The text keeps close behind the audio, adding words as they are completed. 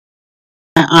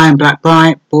I'm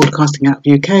Blackbright, broadcasting out of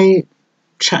UK,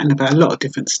 chatting about a lot of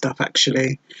different stuff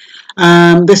actually.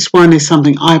 This one is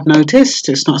something I've noticed.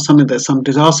 It's not something that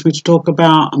somebody's asked me to talk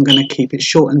about. I'm going to keep it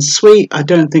short and sweet. I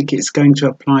don't think it's going to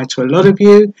apply to a lot of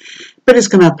you, but it's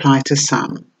going to apply to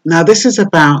some. Now, this is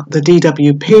about the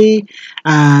DWP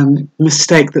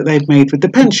mistake that they've made with the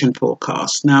pension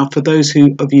forecast. Now, for those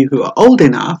of you who are old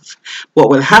enough, what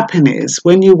will happen is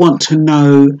when you want to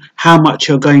know how much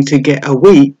you're going to get a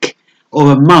week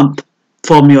or a month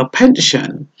from your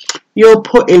pension, you'll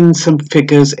put in some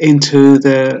figures into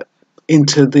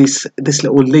this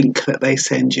little link that they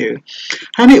send you,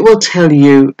 and it will tell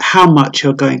you how much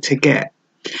you're going to get.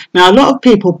 Now, a lot of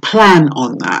people plan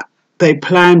on that. They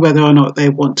plan whether or not they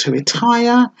want to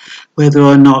retire, whether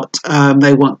or not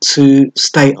they want to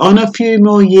stay on a few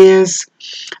more years.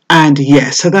 And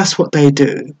yes, so that's what they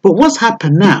do. But what's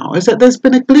happened now is that there's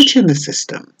been a glitch in the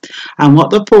system. And what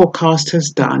the forecast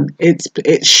has done,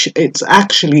 it's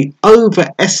actually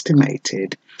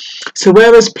overestimated. So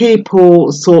whereas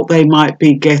people thought they might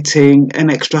be getting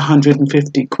an extra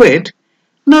 150 quid,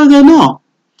 no, they're not.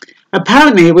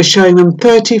 Apparently it was showing them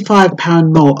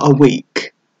 £35 more a week.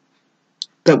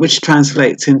 That which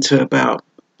translates into about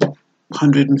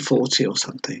 140 or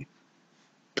something.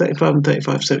 35 and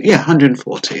 35, so yeah,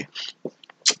 140.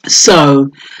 So,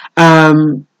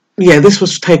 yeah, this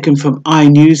was taken from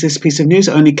iNews. This piece of news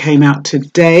only came out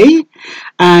today.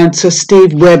 And so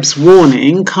Steve Webb's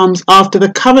warning comes after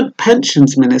the current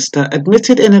pensions minister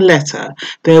admitted in a letter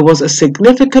there was a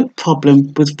significant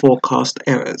problem with forecast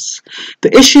errors.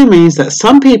 The issue means that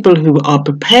some people who are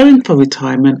preparing for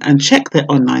retirement and check their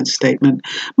online statement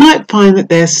might find that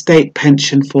their state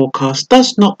pension forecast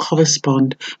does not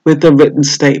correspond with the written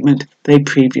statement they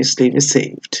previously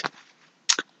received.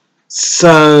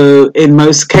 So, in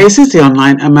most cases, the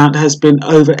online amount has been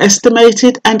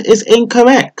overestimated and is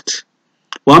incorrect.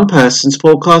 One person's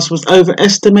forecast was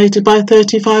overestimated by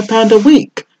 £35 a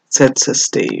week, said Sir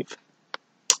Steve.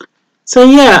 So,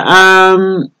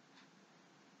 yeah,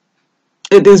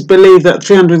 it is believed that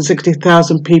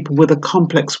 360,000 people with a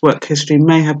complex work history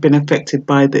may have been affected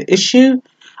by the issue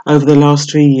over the last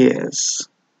 3 years.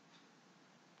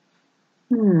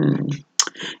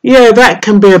 Yeah, that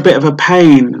can be a bit of a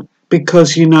pain.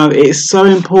 Because, you know, it's so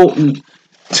important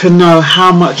to know how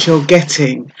much you're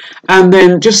getting. And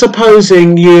then just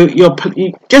supposing you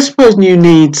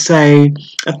need, say,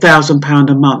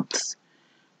 £1,000 a month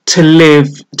to live,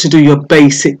 to do your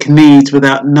basic needs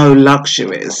without no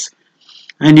luxuries.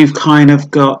 And you've kind of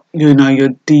got, you know,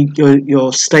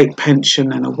 your state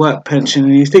pension and a work pension,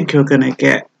 and you think you're going to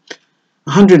get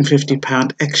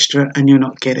 £150 extra and you're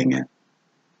not getting it.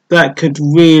 That could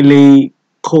really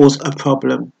cause a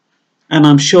problem. And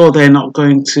I'm sure they're not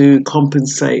going to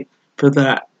compensate for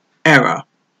that error.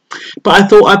 But I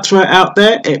thought I'd throw it out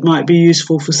there. It might be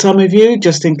useful for some of you,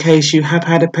 just in case you have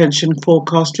had a pension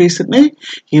forecast recently.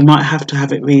 You might have to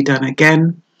have it redone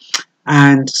again.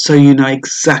 And so you know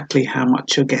exactly how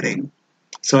much you're getting.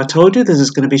 So I told you this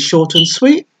is going to be short and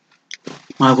sweet.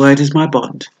 My word is my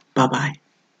bond. Bye-bye.